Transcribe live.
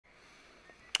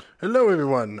Hello,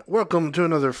 everyone. Welcome to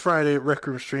another Friday Rec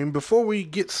Room stream. Before we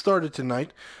get started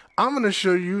tonight, I'm going to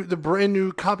show you the brand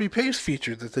new copy paste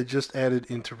feature that they just added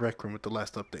into Rec Room with the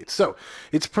last update. So,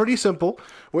 it's pretty simple.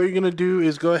 What you're going to do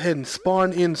is go ahead and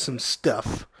spawn in some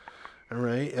stuff.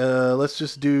 Alright, let's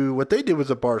just do what they did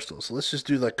was a barstool. So, let's just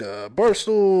do like a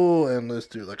barstool and let's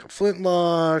do like a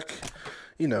flintlock.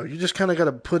 You know, you just kind of got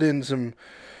to put in some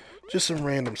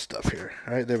random stuff here.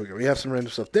 Alright, there we go. We have some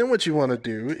random stuff. Then what you want to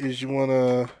do is you want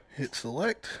to hit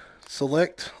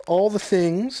select all the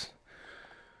things.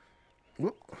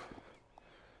 Whoop.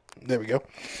 There we go.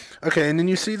 Okay, and then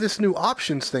you see this new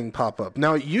options thing pop up.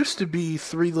 Now, it used to be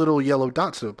three little yellow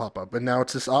dots that would pop up, but now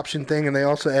it's this option thing, and they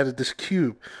also added this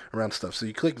cube around stuff. So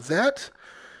you click that,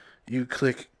 you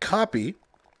click copy,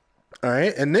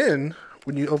 alright, and then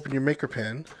when you open your maker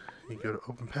pen, you go to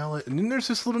open palette, and then there's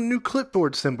this little new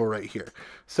clipboard symbol right here.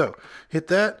 So hit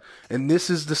that, and this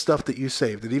is the stuff that you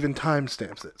saved. It even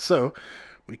timestamps it. So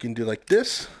we can do like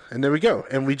this, and there we go.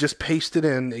 And we just pasted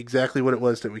in exactly what it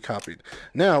was that we copied.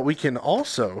 Now we can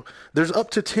also, there's up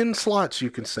to 10 slots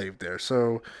you can save there.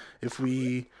 So if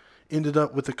we ended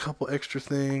up with a couple extra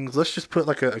things, let's just put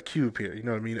like a cube here. You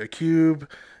know what I mean? A cube,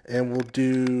 and we'll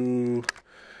do,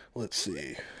 let's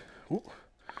see. Ooh.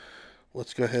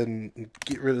 Let's go ahead and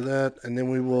get rid of that, and then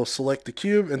we will select the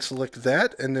cube and select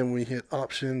that, and then we hit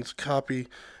options, copy,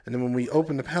 and then when we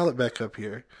open the palette back up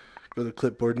here, go to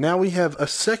clipboard. Now we have a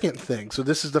second thing. So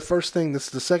this is the first thing, this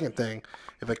is the second thing.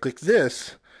 If I click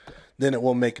this, then it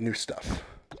will make new stuff.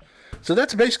 So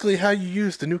that's basically how you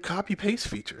use the new copy paste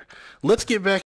feature. Let's get back